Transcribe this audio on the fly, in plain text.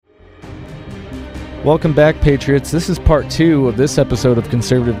Welcome back, Patriots. This is part 2 of this episode of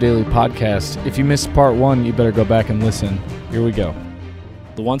Conservative Daily Podcast. If you missed part 1, you better go back and listen. Here we go.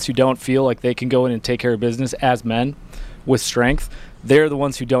 The ones who don't feel like they can go in and take care of business as men with strength, they're the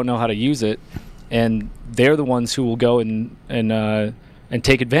ones who don't know how to use it, and they're the ones who will go and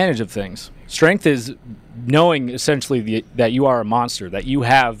take advantage of things. Strength is knowing essentially that you are a monster, that you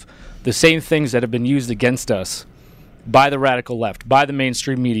have the same things that have been used against us by the radical left, by the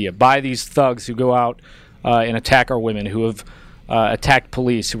mainstream media, by these thugs who go out and attack our women, who have attacked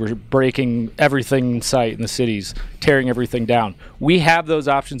police, who are breaking everything in sight in the cities, tearing everything down. We have those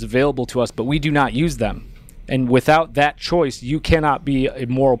options available to us, but we do not use them. And without that choice, you cannot be a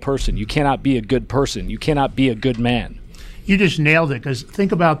moral person. You cannot be a good person. You cannot be a good man. You just nailed it, because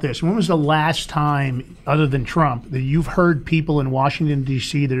think about this. When was the last time, other than Trump, that you've heard people in Washington,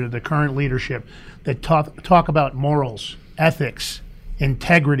 D.C., that are the current leadership, that talk about morals, ethics,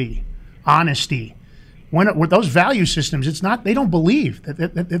 integrity, honesty? With those value systems, it's not. They don't believe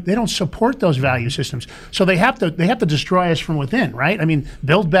that they don't support those value systems. So they have to destroy us from within, right? I mean,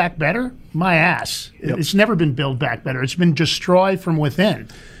 build back better? My ass. Yep. It's never been build back better. It's been destroy from within.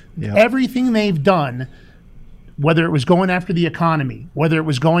 Yep. Everything they've done, whether it was going after the economy, whether it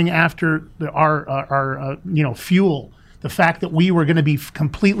was going after our fuel, the fact that we were going to be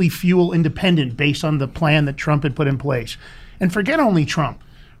completely fuel independent based on the plan that Trump had put in place. And forget only Trump.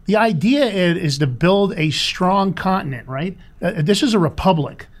 The idea is to build a strong continent, right? This is a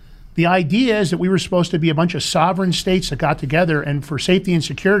republic. The idea is that we were supposed to be a bunch of sovereign states that got together, and for safety and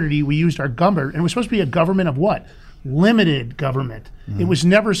security, we used our government. And it was supposed to be a government of what? Limited government. Mm-hmm. It was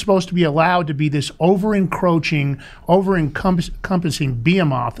never supposed to be allowed to be this over-encroaching, over-encompassing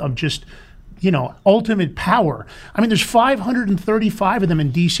behemoth of just, ultimate power. I mean, there's 535 of them in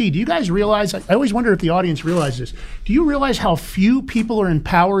D.C. Do you guys realize? I always wonder if the audience realizes this. Do you realize how few people are in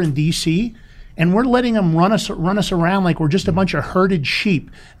power in D.C.? And we're letting them run us around like we're just a bunch of herded sheep,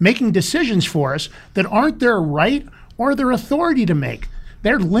 making decisions for us that aren't their right or their authority to make.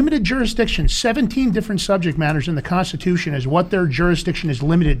 Their limited jurisdiction, 17 different subject matters in the Constitution is what their jurisdiction is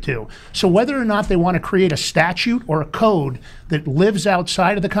limited to. So whether or not they want to create a statute or a code that lives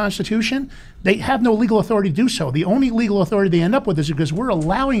outside of the Constitution, they have no legal authority to do so. The only legal authority they end up with is because we're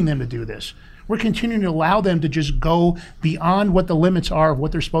allowing them to do this. We're continuing to allow them to just go beyond what the limits are of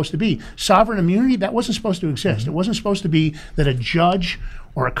what they're supposed to be. Sovereign immunity, that wasn't supposed to exist. It wasn't supposed to be that a judge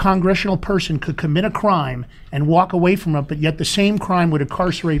or a congressional person could commit a crime and walk away from it, but yet the same crime would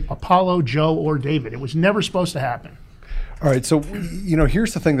incarcerate Apollo, Joe, or David. It was never supposed to happen. All right, so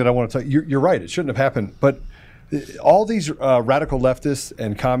here's the thing that I want to tell you. You're right, it shouldn't have happened, but all these radical leftists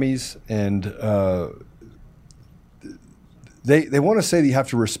and commies and they want to say that you have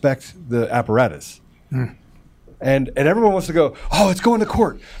to respect the apparatus. Mm. And everyone wants to go, oh, it's going to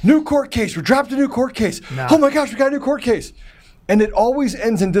court. New court case. We dropped a new court case. No. Oh, my gosh, we got a new court case. And it always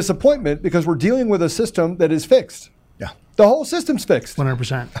ends in disappointment because we're dealing with a system that is fixed. Yeah. The whole system's fixed.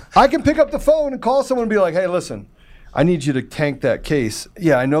 100%. I can pick up the phone and call someone and be like, hey, listen, I need you to tank that case.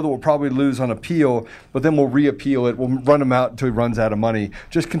 Yeah, I know that we'll probably lose on appeal, but then we'll re-appeal it. We'll run him out until he runs out of money.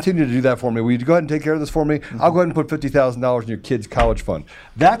 Just continue to do that for me. Will you go ahead and take care of this for me? Mm-hmm. I'll go ahead and put $50,000 in your kid's college fund.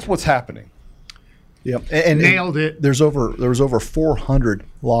 That's what's happening. Yep. And nailed it. There was over 400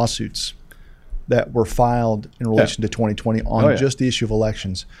 lawsuits that were filed in relation to 2020 on just the issue of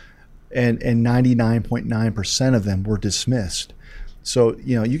elections, and 99.9% of them were dismissed. So,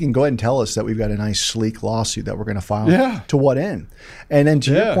 you can go ahead and tell us that we've got a nice, sleek lawsuit that we're going to file. Yeah. To what end? And then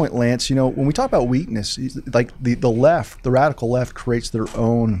to your point, Lance, when we talk about weakness, like the left, the radical left creates their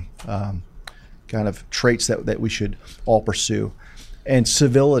own kind of traits that we should all pursue. And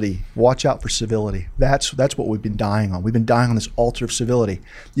civility, watch out for civility. That's what we've been dying on. We've been dying on this altar of civility.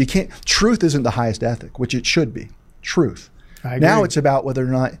 Truth isn't the highest ethic, which it should be. Truth. Now it's about whether or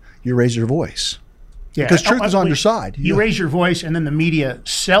not you raise your voice. Yeah. Because truth is on your side. You raise your voice, and then the media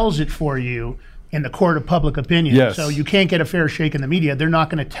sells it for you in the court of public opinion. Yes. So you can't get a fair shake in the media. They're not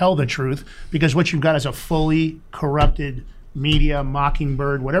going to tell the truth because what you've got is a fully corrupted media,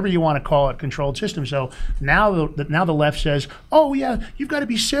 mockingbird, whatever you want to call it, controlled system. So now the left says, oh, yeah, you've got to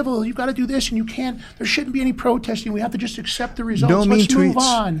be civil. You've got to do this, and you can't. There shouldn't be any protesting. We have to just accept the results. Let's move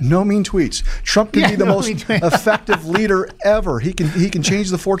on. No mean tweets. Trump can be the most effective leader ever. He can change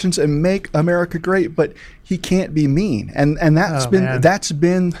the fortunes and make America great, but he can't be mean. And that's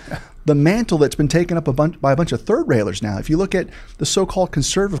been the mantle that's been taken up by a bunch of third railers now. If you look at the so-called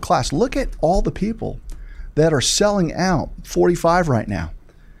conservative class, look at all the people that are selling out 45 right now.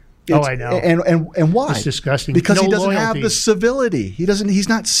 I know. And why? It's disgusting. Because he doesn't have the civility. He's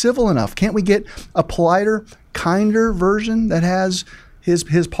not civil enough. Can't we get a politer, kinder version that has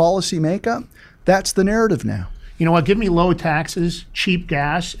his policy makeup? That's the narrative now. You know what? Give me low taxes, cheap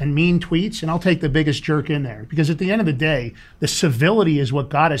gas, and mean tweets, and I'll take the biggest jerk in there. Because at the end of the day, the civility is what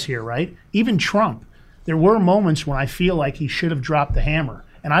got us here, right? Even Trump, there were moments when I feel like he should have dropped the hammer.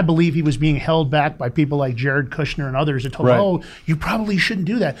 And I believe he was being held back by people like Jared Kushner and others that told him, oh, you probably shouldn't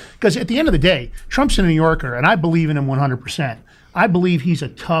do that. Because at the end of the day, Trump's a New Yorker, and I believe in him 100%. I believe he's a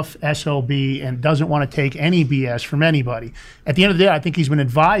tough SOB and doesn't want to take any BS from anybody. At the end of the day, I think he's been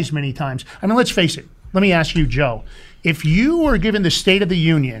advised many times. I mean, let's face it. Let me ask you, Joe, if you were given the State of the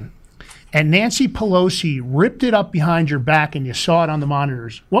Union and Nancy Pelosi ripped it up behind your back and you saw it on the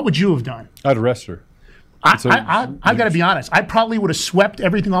monitors, what would you have done? I'd arrest her. I've got to be honest. I probably would have swept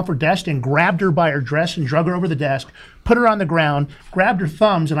everything off her desk and grabbed her by her dress and drug her over the desk, put her on the ground, grabbed her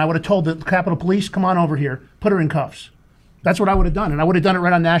thumbs, and I would have told the Capitol Police, come on over here, put her in cuffs. That's what I would have done. And I would have done it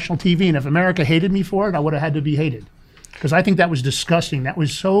right on national TV. And if America hated me for it, I would have had to be hated. Because I think that was disgusting. That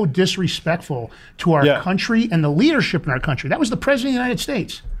was so disrespectful to our country and the leadership in our country. That was the President of the United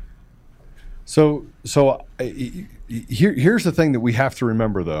States. So here's the thing that we have to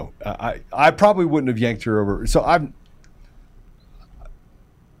remember, though. I probably wouldn't have yanked her over. So I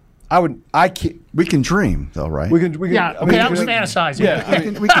can't. We can dream, though, right? We can. Yeah. Okay. I was fantasizing.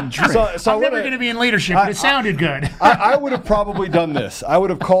 Yeah. We can dream. I'm never going to be in leadership, but it sounded good. I would have probably done this. I would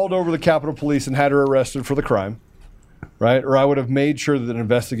have called over the Capitol Police and had her arrested for the crime. Right? Or I would have made sure that an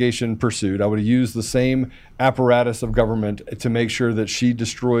investigation pursued. I would have used the same apparatus of government to make sure that she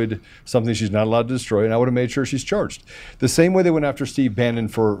destroyed something she's not allowed to destroy, and I would have made sure she's charged. The same way they went after Steve Bannon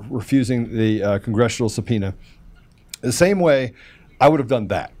for refusing the congressional subpoena. The same way I would have done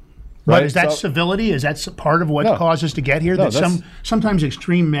that. Right? But is that civility? Is that part of what caused us to get here? That sometimes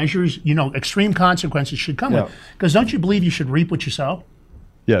extreme measures, extreme consequences should come with. Because don't you believe you should reap what you sow?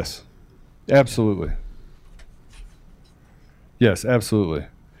 Yes, absolutely. Yes, absolutely.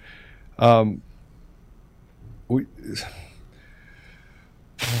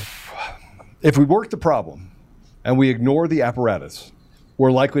 If we work the problem and we ignore the apparatus,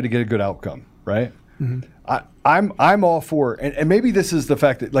 we're likely to get a good outcome, right? Mm-hmm. I'm all for it. And maybe this is the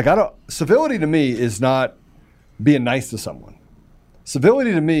fact that civility to me is not being nice to someone.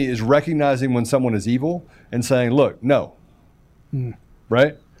 Civility to me is recognizing when someone is evil and saying, look, no.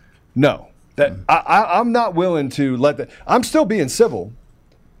 Right? No. That I'm not willing to let that. I'm still being civil.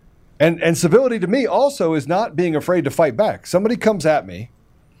 And civility to me also is not being afraid to fight back. Somebody comes at me.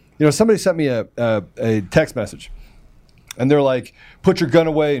 Somebody sent me a text message. And they're like, put your gun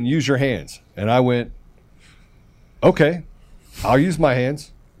away and use your hands. And I went, okay, I'll use my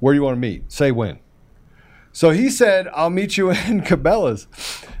hands. Where do you want to meet? Say when. So he said, I'll meet you in Cabela's.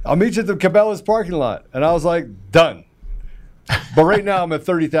 I'll meet you at the Cabela's parking lot. And I was like, done. But right now I'm at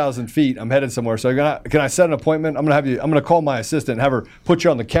 30,000 feet. I'm headed somewhere. So can I set an appointment? I'm going to call my assistant and have her put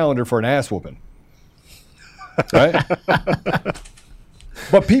you on the calendar for an ass whooping. Right?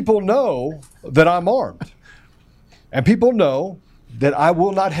 But people know that I'm armed. And people know that I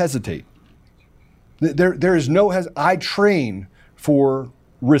will not hesitate. There is no I train for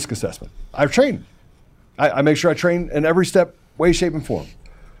risk assessment. I've trained. I make sure I train in every step, way, shape, and form.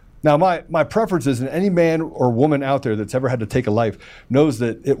 Now, my preference is, and any man or woman out there that's ever had to take a life knows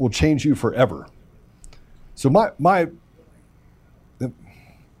that it will change you forever. So my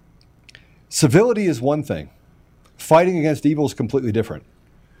civility is one thing. Fighting against evil is completely different.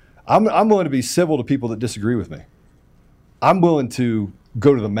 I'm willing to be civil to people that disagree with me. I'm willing to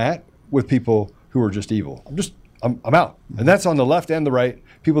go to the mat with people who are just evil. I'm out. And that's on the left and the right.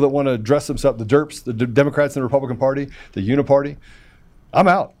 People that want to dress themselves, the derps, the Democrats and the Republican Party, the Uniparty. I'm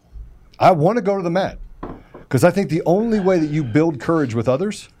out. I want to go to the mat because I think the only way that you build courage with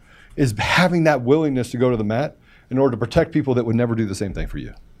others is having that willingness to go to the mat in order to protect people that would never do the same thing for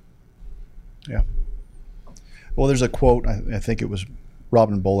you. Yeah. Well, there's a quote, I think it was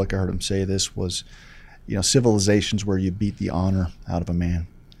Robin Bullock, I heard him say this, was, civilization's where you beat the honor out of a man.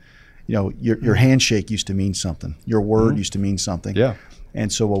 Your handshake used to mean something. Your word used to mean something. Yeah.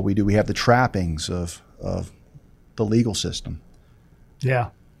 And so what we do, we have the trappings of the legal system. Yeah.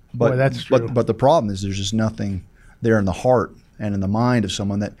 But boy, that's true. But the problem is there's just nothing there in the heart and in the mind of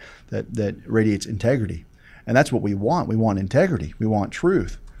someone that radiates integrity. And that's what we want. We want integrity. We want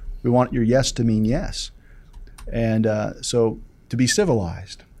truth. We want your yes to mean yes. And so to be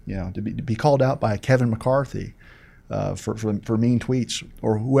civilized, to be called out by Kevin McCarthy for mean tweets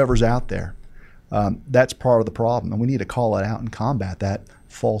or whoever's out there, that's part of the problem. And we need to call it out and combat that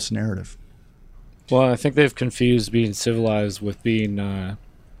false narrative. Well, I think they've confused being civilized with being,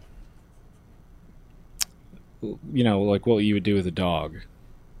 like what you would do with a dog.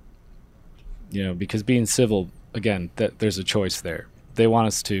 Because being civil, again, there's a choice there. They want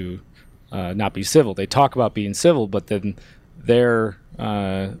us to not be civil. They talk about being civil, but then they're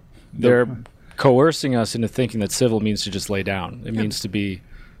coercing us into thinking that civil means to just lay down. It means to be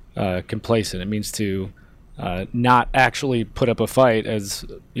complacent. It means to not actually put up a fight, as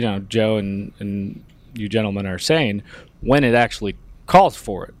Joe and you gentlemen are saying, when it actually calls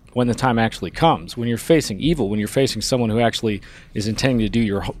for it, when the time actually comes, when you're facing evil, when you're facing someone who actually is intending to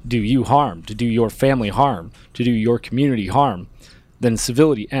do you harm, to do your family harm, to do your community harm, then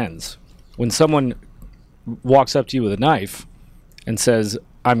civility ends. When someone walks up to you with a knife and says,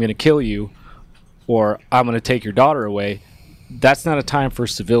 "I'm going to kill you," or "I'm going to take your daughter away," that's not a time for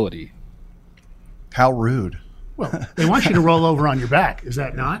civility. How rude. Well, they want you to roll over on your back, is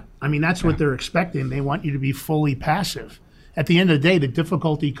that not? I mean, that's what they're expecting. They want you to be fully passive. At the end of the day, the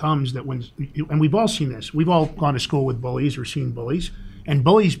difficulty comes that and we've all seen this. We've all gone to school with bullies or seen bullies. And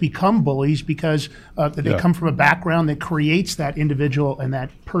bullies become bullies because they come from a background that creates that individual and that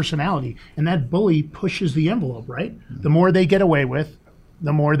personality. And that bully pushes the envelope, right? The more they get away with,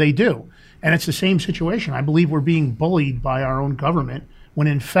 the more they do. And it's the same situation. I believe we're being bullied by our own government when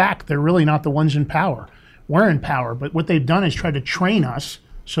in fact they're really not the ones in power. We're in power, but what they've done is try to train us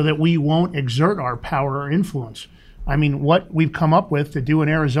so that we won't exert our power or influence. I mean, what we've come up with to do in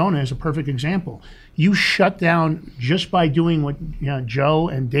Arizona is a perfect example. You shut down just by doing what Joe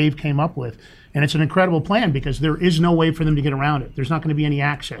and Dave came up with, and it's an incredible plan because there is no way for them to get around it. There's not going to be any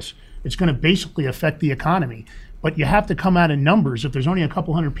access. It's going to basically affect the economy, but you have to come out in numbers. If there's only a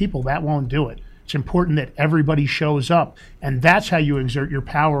couple hundred people, that won't do it. It's important that everybody shows up, and that's how you exert your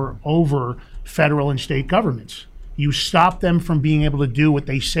power over federal and state governments. You stop them from being able to do what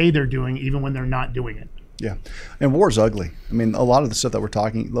they say they're doing, even when they're not doing it. Yeah, and war's ugly. I mean, a lot of the stuff that we're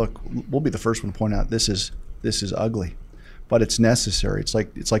talking, look, we'll be the first one to point out this is ugly, but it's necessary. It's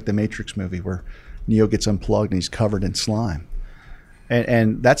like the Matrix movie where Neo gets unplugged and he's covered in slime,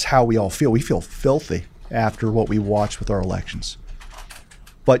 and that's how we all feel. We feel filthy after what we watched with our elections.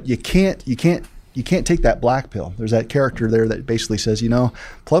 But you can't take that black pill. There's that character there that basically says,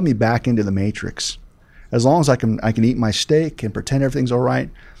 plug me back into the Matrix. As long as I can eat my steak and pretend everything's all right.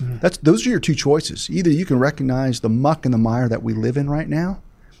 Mm-hmm. Those are your two choices. Either you can recognize the muck and the mire that we live in right now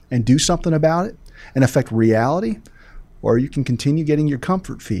and do something about it and affect reality, or you can continue getting your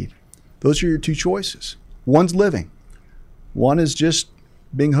comfort feed. Those are your two choices. One's living. One is just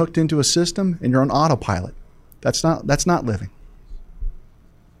being hooked into a system and you're on autopilot. That's not living.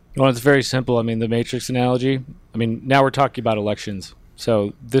 Well, it's very simple. I mean, the Matrix analogy, now we're talking about elections.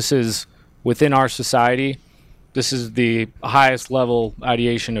 So this is, within our society, this is the highest level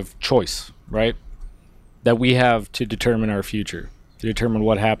ideation of choice, right? That we have to determine our future, to determine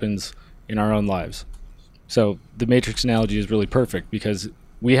what happens in our own lives. So the Matrix analogy is really perfect because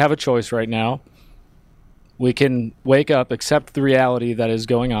we have a choice right now. We can wake up, accept the reality that is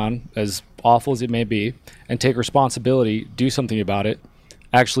going on, as awful as it may be, and take responsibility, do something about it,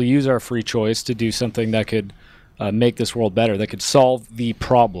 actually use our free choice to do something that could make this world better, that could solve the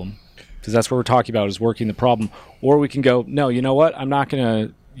problem, because that's what we're talking about, is working the problem. Or we can go, no, you know what?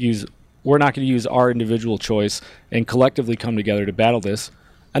 we're not going to use our individual choice and collectively come together to battle this.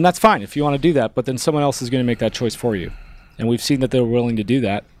 And that's fine if you want to do that, but then someone else is going to make that choice for you. And we've seen that they're willing to do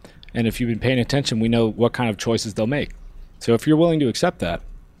that. And if you've been paying attention, we know what kind of choices they'll make. So if you're willing to accept that,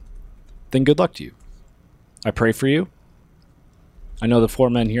 then good luck to you. I pray for you. I know the four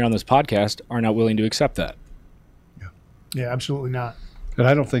men here on this podcast are not willing to accept that. Yeah, absolutely not. And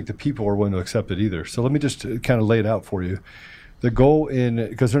I don't think the people are willing to accept it either. So let me just kind of lay it out for you. The goal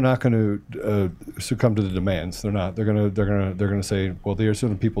because they're not going to succumb to the demands. They're not. They're going to say, well, the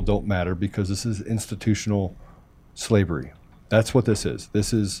Arizona people don't matter because this is institutional slavery. That's what this is.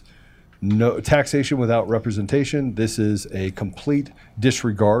 This is no taxation without representation. This is a complete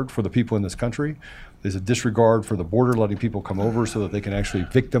disregard for the people in this country. There's a disregard for the border, letting people come over so that they can actually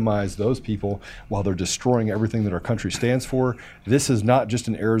victimize those people while they're destroying everything that our country stands for. This is not just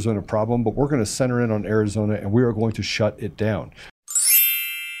an Arizona problem, but we're going to center in on Arizona and we are going to shut it down.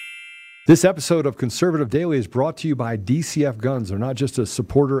 This episode of Conservative Daily is brought to you by DCF Guns. They're not just a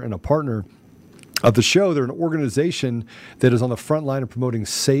supporter and a partner of the show. They're an organization that is on the front line of promoting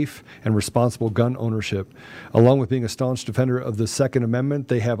safe and responsible gun ownership. Along with being a staunch defender of the Second Amendment,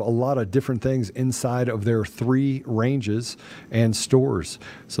 they have a lot of different things inside of their 3 ranges and stores.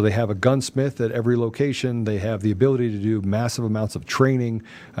 So they have a gunsmith at every location. They have the ability to do massive amounts of training,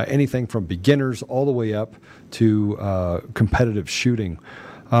 anything from beginners all the way up to competitive shooting.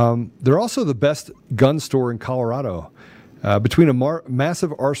 They're also the best gun store in Colorado. Between a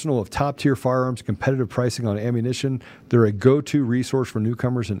massive arsenal of top-tier firearms, competitive pricing on ammunition, they're a go-to resource for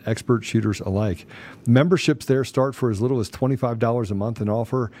newcomers and expert shooters alike. Memberships there start for as little as $25 a month and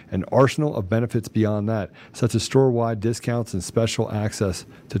offer an arsenal of benefits beyond that, such as store-wide discounts and special access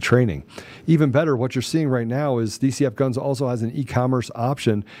to training. Even better, what you're seeing right now is DCF Guns also has an e-commerce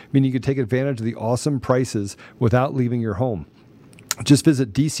option, meaning you can take advantage of the awesome prices without leaving your home. Just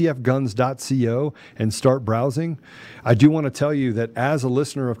visit dcfguns.co and start browsing. I do want to tell you that as a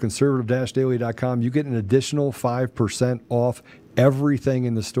listener of conservative-daily.com, you get an additional 5% off everything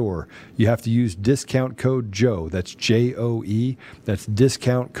in the store. You have to use discount code Joe. That's Joe. That's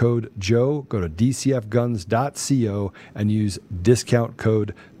discount code Joe. Go to dcfguns.co and use discount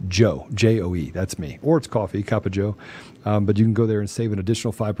code Joe. Joe. That's me. Or it's coffee, cup of Joe. But you can go there and save an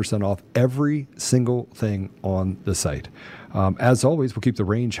additional 5% off every single thing on the site. As always, we'll keep the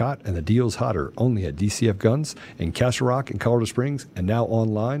range hot and the deals hotter only at DCF Guns in Castle Rock and Colorado Springs, and now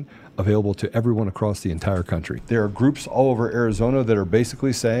online, available to everyone across the entire country. There are groups all over Arizona that are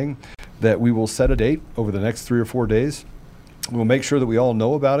basically saying that we will set a date over the next 3 or 4 days. We'll make sure that we all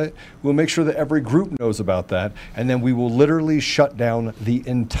know about it. We'll make sure that every group knows about that. And then we will literally shut down the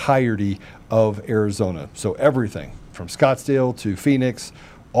entirety of Arizona. So everything from Scottsdale to Phoenix,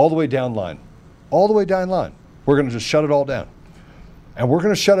 all the way down line. We're going to just shut it all down. And we're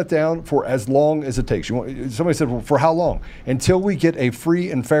going to shut it down for as long as it takes. Somebody said, well, for how long? Until we get a free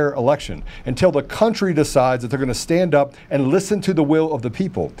and fair election. Until the country decides that they're going to stand up and listen to the will of the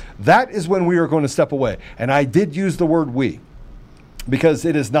people. That is when we are going to step away. And I did use the word we. Because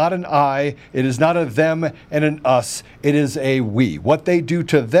it is not an I, it is not a them and an us, it is a we. What they do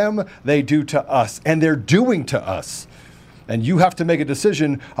to them, they do to us. And they're doing to us. And you have to make a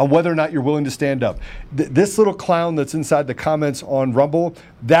decision on whether or not you're willing to stand up. This little clown that's inside the comments on Rumble,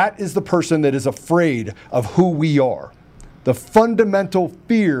 that is the person that is afraid of who we are. The fundamental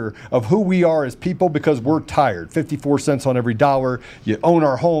fear of who we are as people, because we're tired. 54 cents on every dollar. You own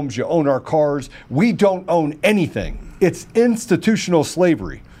our homes, you own our cars. We don't own anything. It's institutional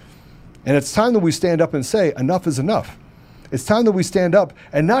slavery. And it's time that we stand up and say, enough is enough. It's time that we stand up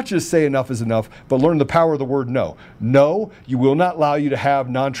and not just say enough is enough, but learn the power of the word no. No, you will not allow you to have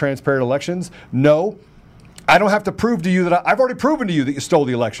non-transparent elections. No, I don't have to prove to you that I've already proven to you that you stole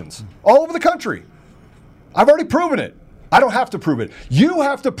the elections all over the country. I've already proven it. I don't have to prove it. You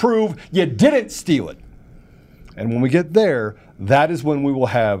have to prove you didn't steal it. And when we get there, that is when we will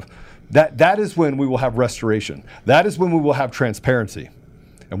have that is when we will have restoration. That is when we will have transparency.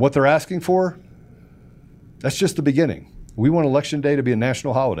 And what they're asking for, that's just the beginning. We want Election Day to be a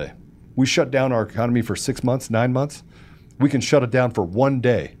national holiday. We shut down our economy for 6 months, 9 months. We can shut it down for 1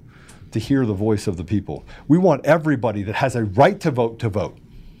 day to hear the voice of the people. We want everybody that has a right to vote to vote.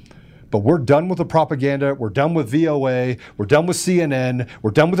 But we're done with the propaganda. We're done with VOA. We're done with CNN.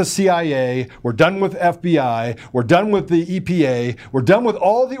 We're done with the CIA. We're done with FBI. We're done with the EPA. We're done with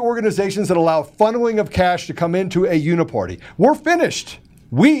all the organizations that allow funneling of cash to come into a uniparty. We're finished.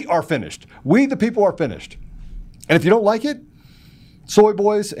 We are finished. We, the people, are finished. And if you don't like it, soy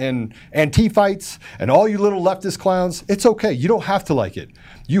boys and Antifites and all you little leftist clowns, it's okay. You don't have to like it.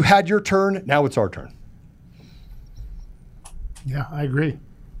 You had your turn. Now it's our turn. Yeah, I agree.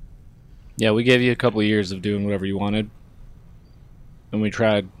 Yeah, we gave you a couple of years of doing whatever you wanted. And we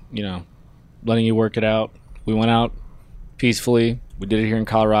tried, letting you work it out. We went out peacefully. We did it here in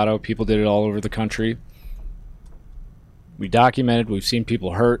Colorado. People did it all over the country. We documented. We've seen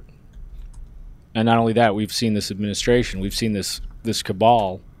people hurt. And not only that, we've seen this administration, we've seen this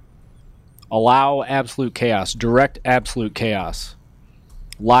cabal allow absolute chaos, direct absolute chaos,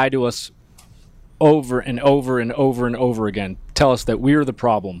 lie to us over and over and over and over again, tell us that we're the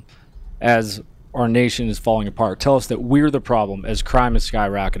problem as our nation is falling apart, tell us that we're the problem as crime is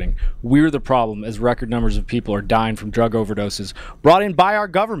skyrocketing, we're the problem as record numbers of people are dying from drug overdoses, brought in by our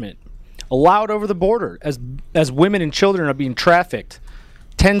government, allowed over the border as women and children are being trafficked.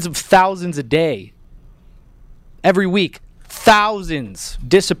 Tens of thousands a day. Every week, thousands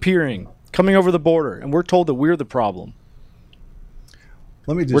disappearing, coming over the border, and we're told that we're the problem.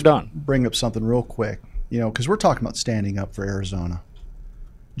 Let me just bring up something real quick, because we're talking about standing up for Arizona.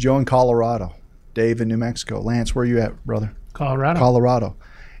 Joe in Colorado, Dave in New Mexico, Lance, where are you at, brother? Colorado.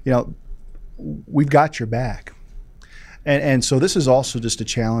 We've got your back. And so this is also just a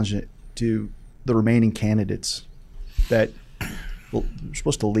challenge to the remaining candidates that you're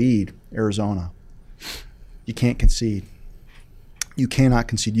supposed to lead Arizona. You can't concede. You cannot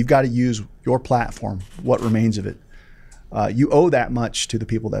concede. You've got to use your platform, what remains of it. You owe that much to the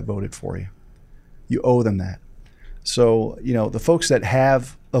people that voted for you. You owe them that. So, the folks that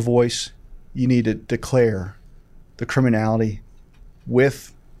have a voice, you need to declare the criminality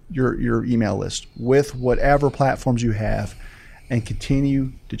with your email list, with whatever platforms you have, and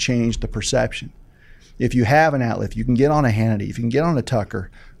continue to change the perception. If you have an outlet, if you can get on a Hannity, if you can get on a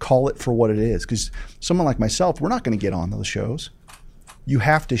Tucker, call it for what it is. Because someone like myself, we're not going to get on those shows. You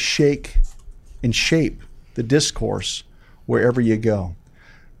have to shake and shape the discourse wherever you go.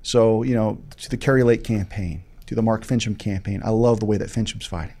 So, to the Kerry Lake campaign, to the Mark Fincham campaign, I love the way that Fincham's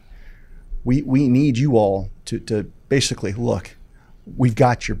fighting. We need you all to basically, look, we've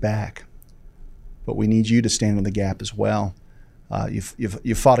got your back, but we need you to stand in the gap as well.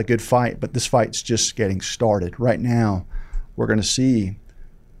 You've fought a good fight, but this fight's just getting started. Right now, we're going to see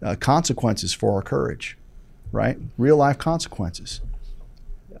consequences for our courage, right? Real life consequences.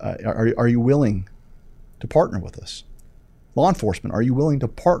 Are you willing to partner with us? Law enforcement, are you willing to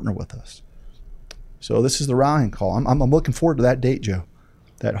partner with us? So this is the rallying call. I'm looking forward to that date, Joe,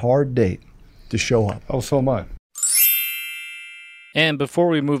 that hard date to show up. Oh, so am I. And before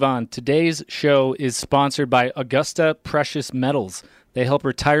we move on, today's show is sponsored by Augusta Precious Metals. They help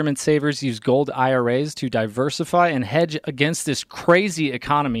retirement savers use gold IRAs to diversify and hedge against this crazy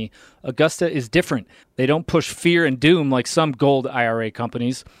economy. Augusta is different. They don't push fear and doom like some gold IRA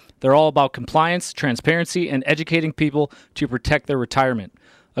companies. They're all about compliance, transparency, and educating people to protect their retirement.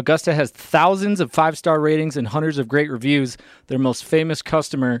 Augusta has thousands of 5-star ratings and hundreds of great reviews. Their most famous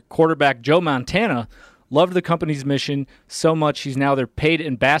customer, quarterback Joe Montana, loved the company's mission so much he's now their paid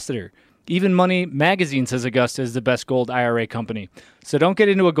ambassador. Even Money Magazine says Augusta is the best gold IRA company. So don't get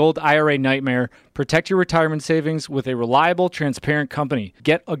into a gold IRA nightmare. Protect your retirement savings with a reliable, transparent company.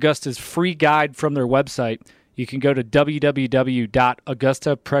 Get Augusta's free guide from their website. You can go to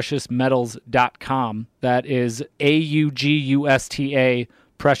www.augustapreciousmetals.com. That is AUGUSTA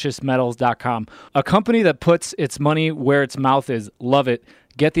preciousmetals.com. A company that puts its money where its mouth is. Love it.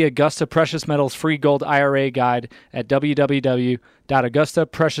 Get the Augusta Precious Metals free gold IRA guide at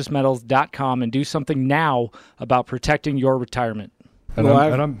www.augustapreciousmetals.com and do something now about protecting your retirement. And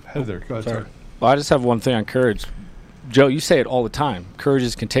I'm Heather. Go ahead. Sorry. Well, I just have one thing on courage. Joe, you say it all the time. Courage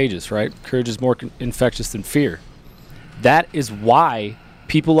is contagious, right? Courage is more infectious than fear. That is why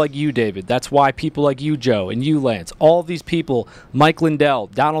people like you, David, that's why people like you, Joe, and you, Lance, all of these people, Mike Lindell,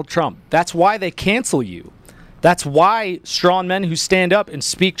 Donald Trump, that's why they cancel you. That's why strong men who stand up and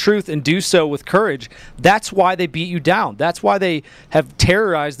speak truth and do so with courage, that's why they beat you down. That's why they have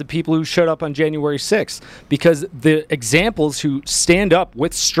terrorized the people who showed up on January 6th, because the examples who stand up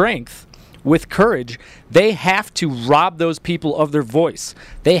with strength, with courage, they have to rob those people of their voice.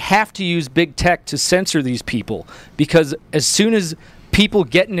 They have to use big tech to censor these people, because as soon as people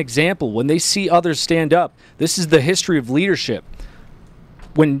get an example, when they see others stand up, this is the history of leadership.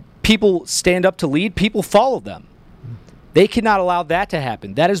 When people stand up to lead, people follow them. They cannot allow that to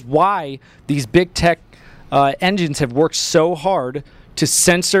happen. That is why these big tech engines have worked so hard to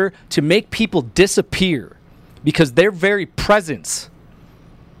censor, to make people disappear, because their very presence,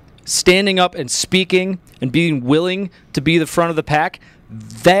 standing up and speaking and being willing to be the front of the pack,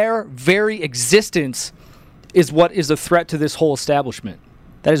 their very existence is what is a threat to this whole establishment.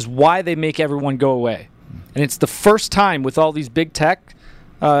 That is why they make everyone go away. And it's the first time with all these big tech,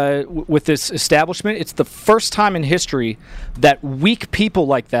 with this establishment, it's the first time in history that weak people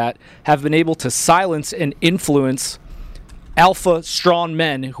like that have been able to silence and influence alpha, strong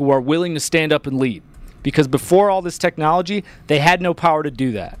men who are willing to stand up and lead. Because before all this technology, they had no power to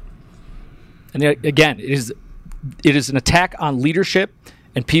do that. And again, it is an attack on leadership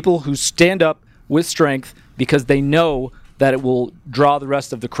and people who stand up with strength because they know that it will draw the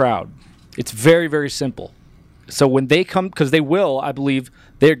rest of the crowd. It's very, very simple. So when they come, because they will, I believe,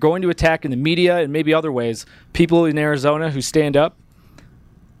 they're going to attack in the media and maybe other ways, people in Arizona who stand up,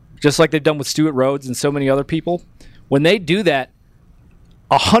 just like they've done with Stuart Rhodes and so many other people. When they do that,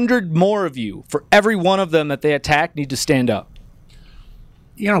 100 more of you, for every one of them that they attack, need to stand up.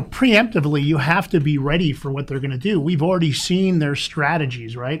 Preemptively, you have to be ready for what they're going to do. We've already seen their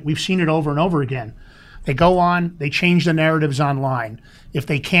strategies, right? We've seen it over and over again. They go on, they change the narratives online. If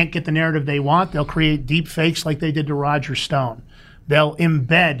they can't get the narrative they want, they'll create deep fakes like they did to Roger Stone. They'll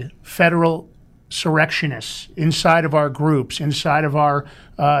embed federal insurrectionists inside of our groups, inside of our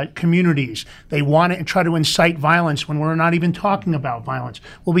communities. They want to try to incite violence when we're not even talking about violence.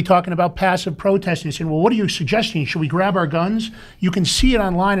 We'll be talking about passive protesting, saying, well, what are you suggesting? Should we grab our guns? You can see it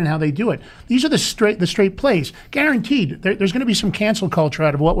online and how they do it. These are the straight plays. Guaranteed, there's going to be some cancel culture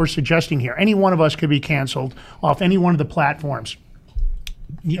out of what we're suggesting here. Any one of us could be canceled off any one of the platforms.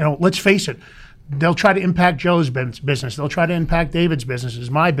 Let's face it. They'll try to impact Joe's business. They'll try to impact David's businesses,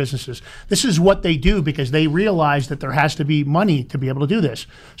 my businesses. This is what they do because they realize that there has to be money to be able to do this.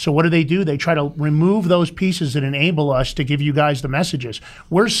 So what do? They try to remove those pieces that enable us to give you guys the messages.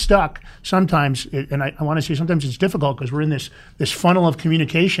 We're stuck sometimes, and I want to say sometimes it's difficult because we're in this funnel of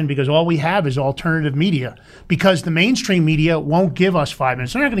communication because all we have is alternative media because the mainstream media won't give us 5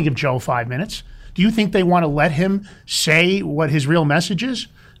 minutes. They're not going to give Joe 5 minutes. Do you think they want to let him say what his real message is?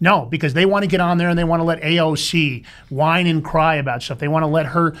 No, because they want to get on there and they want to let AOC whine and cry about stuff. They want to let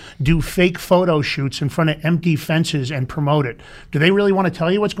her do fake photo shoots in front of empty fences and promote it. Do they really want to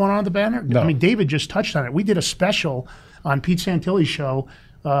tell you what's going on at the banner? No. I mean, David just touched on it. We did a special on Pete Santilli's show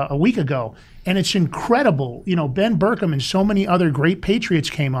a week ago, and it's incredible. You know, Ben Burkham and so many other great patriots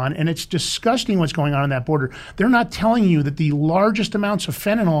came on, and it's disgusting what's going on that border. They're not telling you that the largest amounts of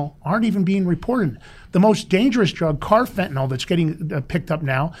fentanyl aren't even being reported. The most dangerous drug, carfentanil, that's getting picked up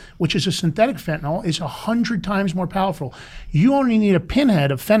now, which is a synthetic fentanyl, is 100 times more powerful. You only need a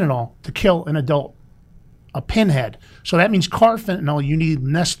pinhead of fentanyl to kill an adult. A pinhead. So that means carfentanil, you need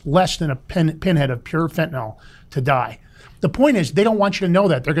less than a pinhead of pure fentanyl to die. The point is, they don't want you to know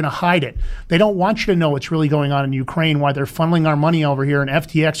that. They're going to hide it. They don't want you to know what's really going on in Ukraine, why they're funneling our money over here, and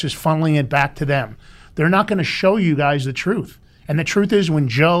FTX is funneling it back to them. They're not going to show you guys the truth. And the truth is, when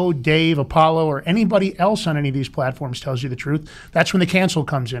Joe, Dave, Apollo, or anybody else on any of these platforms tells you the truth, that's when the cancel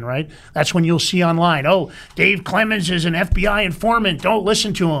comes in, right? That's when you'll see online, oh, Dave Clements is an FBI informant. Don't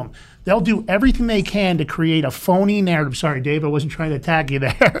listen to him. They'll do everything they can to create a phony narrative. Sorry, Dave, I wasn't trying to attack you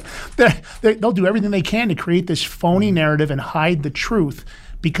there. They'll do everything they can to create this phony narrative and hide the truth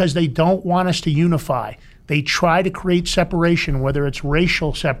because they don't want us to unify. They try to create separation, whether it's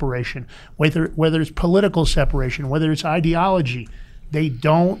racial separation, whether it's political separation, whether it's ideology. They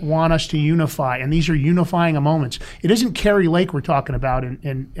don't want us to unify, and these are unifying moments. It isn't Kerry Lake we're talking about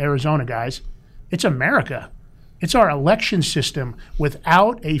in Arizona, guys. It's America. It's our election system.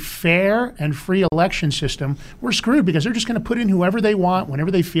 Without a fair and free election system, we're screwed because they're just going to put in whoever they want,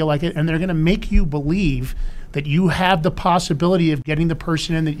 whenever they feel like it, and they're going to make you believe that you have the possibility of getting the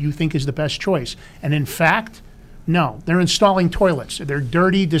person in that you think is the best choice. And in fact, no, they're installing toilets. They're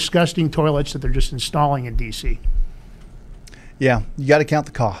dirty, disgusting toilets that they're just installing in D.C. Yeah, you got to count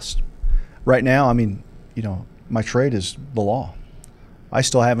the cost. Right now, I mean, you know, my trade is the law. I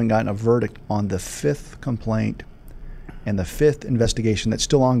still haven't gotten a verdict on the 5th complaint and the 5th investigation that's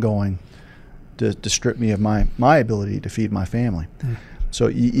still ongoing to strip me of my ability to feed my family. So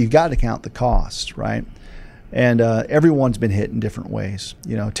you got to count the costs, right? And everyone's been hit in different ways.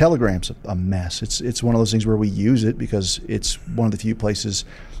 You know, Telegram's a mess. It's one of those things where we use it because it's one of the few places,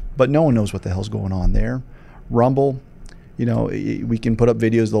 but no one knows what the hell's going on there. Rumble, you know, we can put up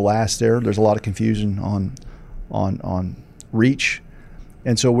videos of the last there. There's a lot of confusion on Reach.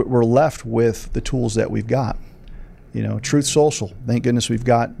 And so we're left with the tools that we've got. You know, Truth Social, thank goodness we've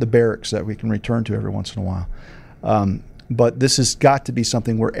got the barracks that we can return to every once in a while. But this has got to be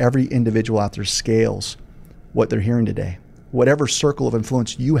something where every individual out there scales what they're hearing today. Whatever circle of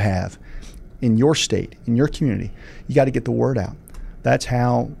influence you have in your state, in your community, you got to get the word out. That's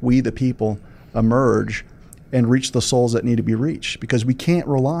how we, the people, emerge and reach the souls that need to be reached, because we can't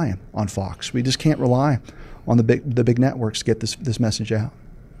rely on Fox. We just can't rely on the big networks to get this message out.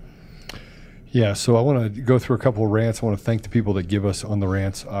 Yeah, so I want to go through a couple of rants. I want to thank the people that give us on the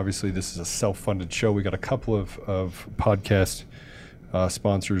rants. Obviously, this is a self-funded show. We got a couple of podcast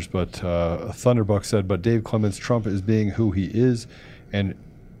sponsors, but Thunderbuck said, but Dave Clements, Trump is being who he is, and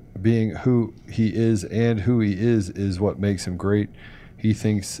being who he is what makes him great. He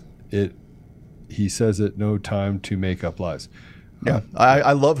thinks it. He says it, no time to make up lies. Yeah,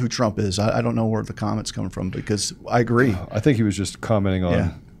 I love who Trump is. I don't know where the comments come from because I agree. I think he was just commenting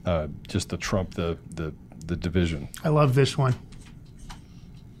on just the Trump, the division. I love this one.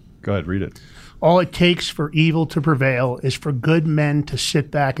 Go ahead, read it. All it takes for evil to prevail is for good men to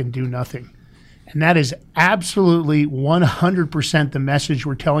sit back and do nothing. And that is absolutely 100% the message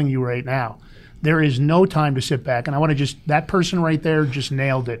we're telling you right now. There is no time to sit back. And I want to that person right there just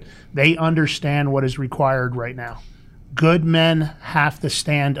nailed it. They understand what is required right now. Good men have to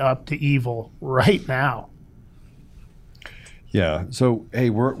stand up to evil right now. Yeah. So, hey,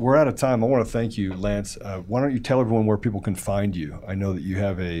 we're out of time. I want to thank you, Lance. Why don't you tell everyone where people can find you? I know that you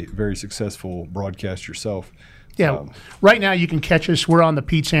have a very successful broadcast yourself. Yeah, right now you can catch us. We're on the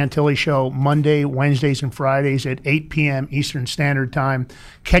Pete Santilli Show Monday, Wednesdays, and Fridays at 8 p.m. Eastern Standard Time.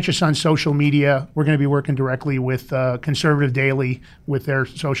 Catch us on social media. We're going to be working directly with Conservative Daily with their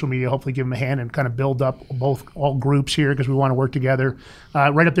social media. Hopefully give them a hand and kind of build up all groups here because we want to work together.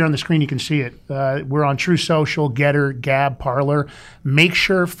 Right up there on the screen, you can see it. We're on True Social, Getter, Gab, Parler. Make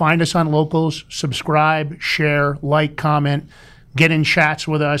sure, find us on Locals, subscribe, share, like, comment. Get in chats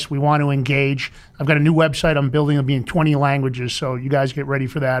with us. We want to engage. I've got a new website I'm building. It'll be in 20 languages, so you guys get ready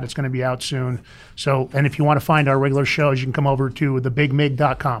for that. It's going to be out soon. So, and if you want to find our regular shows, you can come over to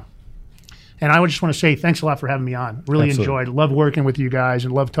thebigmig.com. And I would just want to say thanks a lot for having me on. Really enjoyed. Love working with you guys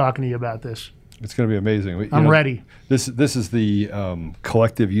and love talking to you about this. It's going to be amazing. I'm ready. This is the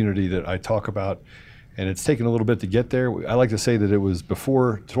collective unity that I talk about, and it's taken a little bit to get there. I like to say that it was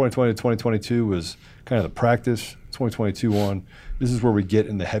before 2020 to 2022 was kind of the practice. 2022 on. This is where we get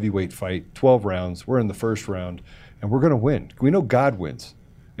in the heavyweight fight. 12 rounds. We're in the first round, and we're going to win. We know God wins.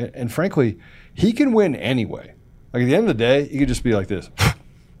 And frankly, he can win anyway. Like at the end of the day, he could just be like this.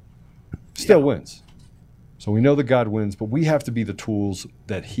 Still wins. So we know that God wins, but we have to be the tools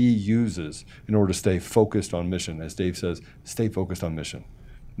that he uses in order to stay focused on mission. As Dave says, stay focused on mission.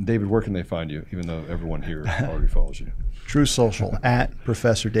 And David, where can they find you, even though everyone here already follows you? True Social, at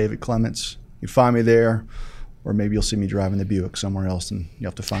Professor David Clements. You find me there. Or maybe you'll see me driving the Buick somewhere else and you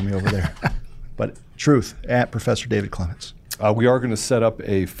have to find me over there. But truth, at Professor David Clements. We are going to set up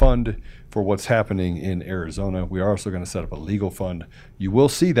a fund for what's happening in Arizona. We are also going to set up a legal fund. You will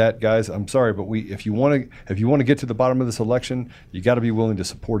see that, guys. I'm sorry, but if you want to get to the bottom of this election, you got to be willing to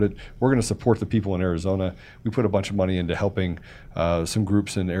support it. We're going to support the people in Arizona. We put a bunch of money into helping some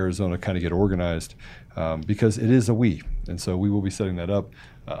groups in Arizona kind of get organized because it is a we. And so we will be setting that up.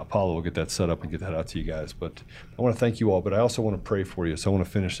 Apollo will get that set up and get that out to you guys. But I want to thank you all, but I also want to pray for you. So I want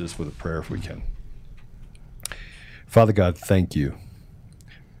to finish this with a prayer if we can. Father God, thank you.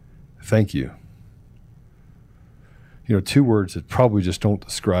 Thank you. You know, two words that probably just don't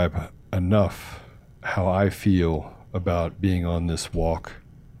describe enough how I feel about being on this walk,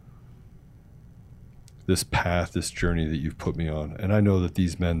 this path, this journey that you've put me on. And I know that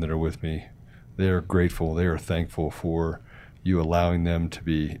these men that are with me, they are grateful, they are thankful for you allowing them to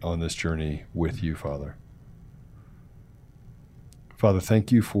be on this journey with you, Father. Father,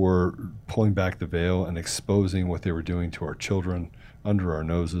 thank you for pulling back the veil and exposing what they were doing to our children under our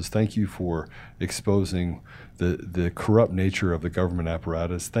noses. Thank you for exposing the corrupt nature of the government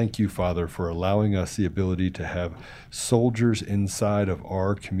apparatus. Thank you, Father, for allowing us the ability to have soldiers inside of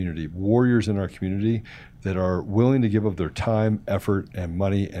our community, warriors in our community that are willing to give of their time, effort, and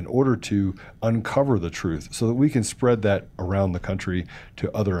money in order to uncover the truth so that we can spread that around the country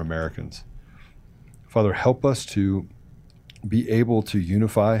to other Americans. Father, help us to be able to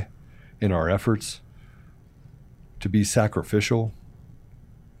unify in our efforts, to be sacrificial,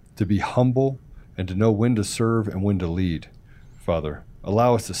 to be humble, and to know when to serve and when to lead. Father,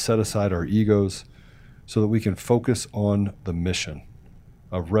 allow us to set aside our egos so that we can focus on the mission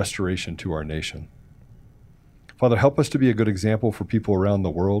of restoration to our nation. Father, help us to be a good example for people around the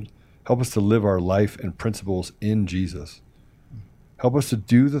world. Help us to live our life and principles in Jesus. Help us to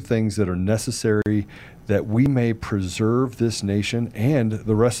do the things that are necessary that we may preserve this nation and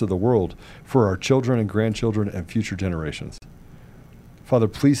the rest of the world for our children and grandchildren and future generations. Father,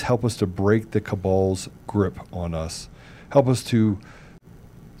 please help us to break the cabal's grip on us. Help us to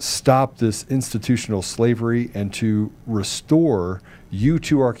stop this institutional slavery and to restore you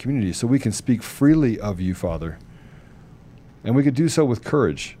to our community so we can speak freely of you, Father. And we could do so with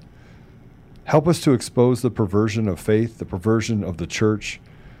courage. Help us to expose the perversion of faith, the perversion of the church.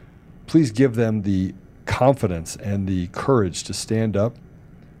 Please give them the confidence and the courage to stand up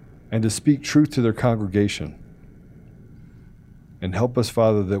and to speak truth to their congregation. And help us,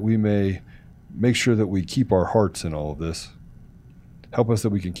 Father, that we may make sure that we keep our hearts in all of this. Help us that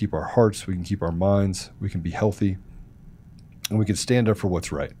we can keep our hearts, we can keep our minds, we can be healthy, and we can stand up for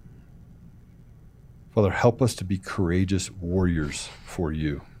what's right. Father, help us to be courageous warriors for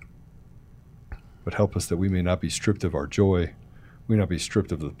you. But help us that we may not be stripped of our joy, we may not be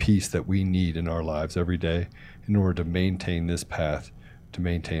stripped of the peace that we need in our lives every day in order to maintain this path, to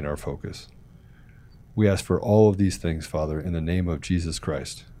maintain our focus. We ask for all of these things, Father, in the name of Jesus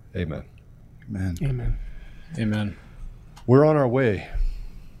Christ. Amen. Amen. Amen. Amen. We're on our way.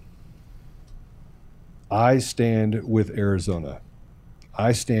 I stand with Arizona.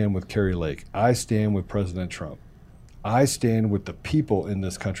 I stand with Kari Lake. I stand with President Trump. I stand with the people in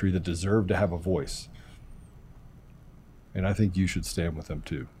this country that deserve to have a voice. And I think you should stand with them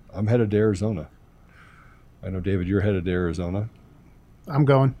too. I'm headed to Arizona. I know, David, you're headed to Arizona. I'm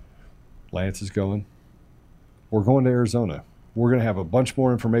going. Lance is going. We're going to Arizona. We're going to have a bunch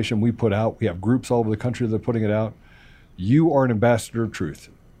more information we put out. We have groups all over the country that are putting it out. You are an ambassador of truth.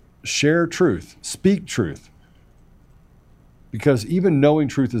 Share truth. Speak truth. Because even knowing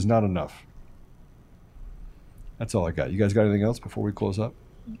truth is not enough. That's all I got. You guys got anything else before we close up?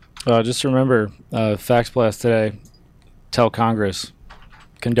 Just remember, Fax Blast today, tell Congress,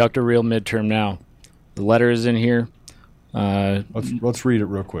 conduct a real midterm now. The letter is in here. Let's read it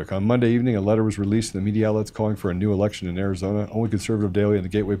real quick. On Monday evening, a letter was released in the media outlets calling for a new election in Arizona. Only Conservative Daily and the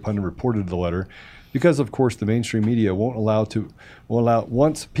Gateway Pundit reported the letter because, of course, the mainstream media won't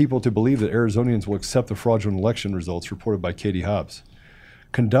wants people to believe that Arizonians will accept the fraudulent election results reported by Katie Hobbs.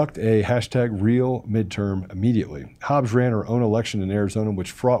 Conduct a #real midterm immediately. Hobbs ran her own election in Arizona, which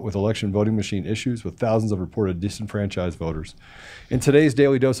fraught with election voting machine issues with thousands of reported disenfranchised voters. In today's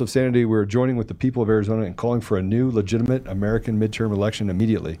Daily Dose of Sanity, we're joining with the people of Arizona and calling for a new, legitimate American midterm election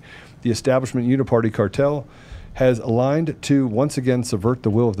immediately. The establishment uniparty cartel has aligned to once again subvert the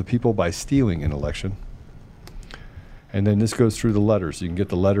will of the people by stealing an election. And then this goes through the letters. You can get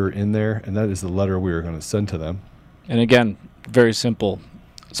the letter in there, and that is the letter we are going to send to them. And again, very simple.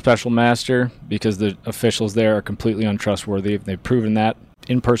 Special master, because the officials there are completely untrustworthy. They've proven that.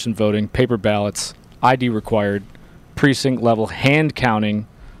 In-person voting, paper ballots, ID required, precinct level hand counting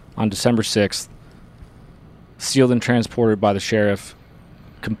on December 6th, sealed and transported by the sheriff,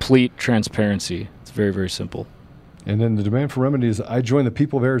 complete transparency. It's very, very simple. And then the demand for remedy is I join the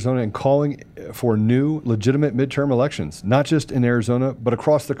people of Arizona in calling for new, legitimate midterm elections, not just in Arizona, but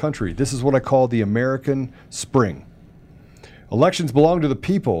across the country. This is what I call the American Spring. Elections belong to the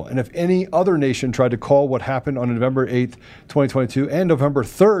people, and if any other nation tried to call what happened on November 8th, 2022 and November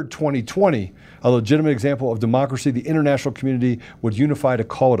 3rd, 2020, a legitimate example of democracy, the international community would unify to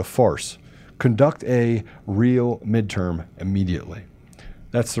call it a farce. Conduct a real midterm immediately.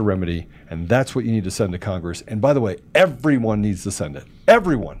 That's the remedy, and that's what you need to send to Congress. And by the way, everyone needs to send it.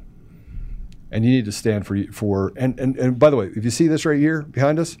 Everyone. And you need to stand for and by the way, if you see this right here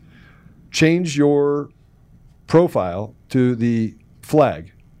behind us, change your profile to the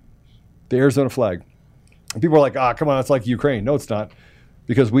flag, the Arizona flag. And people are like, come on, it's like Ukraine. No, it's not.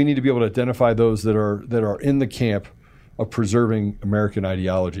 Because we need to be able to identify those that are in the camp of preserving American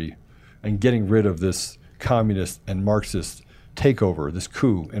ideology and getting rid of this communist and Marxist takeover, this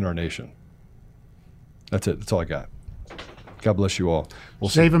coup in our nation. That's it. That's all I got. God bless you all. We'll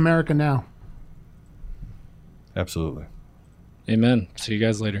Save America now. Absolutely. Amen. See you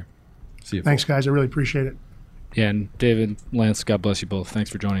guys later. See you. Thanks, guys. I really appreciate it. Yeah, and David, Lance, God bless you both. Thanks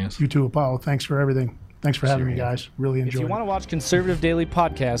for joining us. You too, Apollo. Thanks for everything. Thanks for having me, guys. Really enjoyed it. If you want to watch Conservative Daily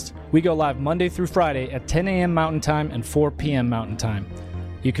Podcast, we go live Monday through Friday at 10 a.m. Mountain Time and 4 p.m. Mountain Time.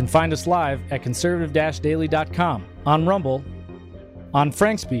 You can find us live at conservative-daily.com, on Rumble, on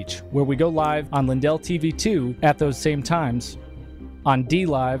Frank's Speech, where we go live on Lindell TV 2 at those same times, on D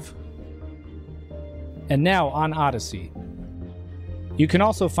Live, and now on Odyssey. You can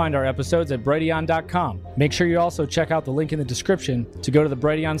also find our episodes at Brighteon.com. Make sure you also check out the link in the description to go to the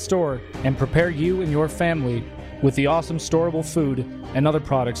Brighteon store and prepare you and your family with the awesome storable food and other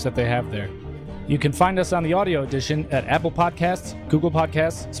products that they have there. You can find us on the audio edition at Apple Podcasts, Google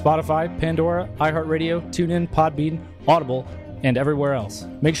Podcasts, Spotify, Pandora, iHeartRadio, TuneIn, Podbean, Audible, and everywhere else.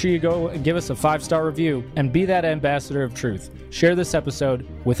 Make sure you go and give us a 5-star review and be that ambassador of truth. Share this episode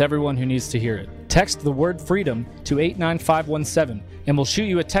with everyone who needs to hear it. Text the word freedom to 89517 and we'll shoot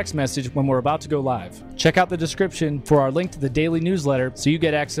you a text message when we're about to go live. Check out the description for our link to the daily newsletter so you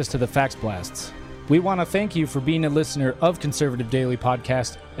get access to the fax blasts. We want to thank you for being a listener of Conservative Daily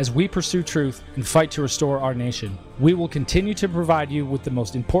Podcast as we pursue truth and fight to restore our nation. We will continue to provide you with the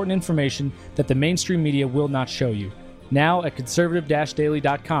most important information that the mainstream media will not show you. Now at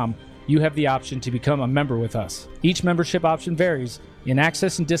conservative-daily.com, you have the option to become a member with us. Each membership option varies in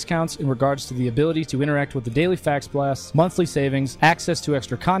access and discounts in regards to the ability to interact with the daily fax blasts, monthly savings, access to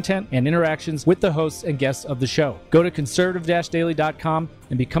extra content, and interactions with the hosts and guests of the show. Go to conservative-daily.com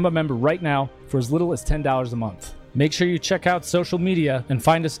and become a member right now for as little as $10 a month. Make sure you check out social media and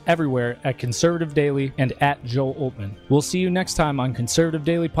find us everywhere at Conservative Daily and at Joel Oltman. We'll see you next time on Conservative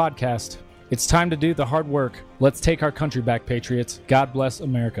Daily Podcast. It's time to do the hard work. Let's take our country back, Patriots. God bless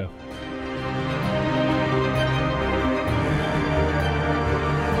America.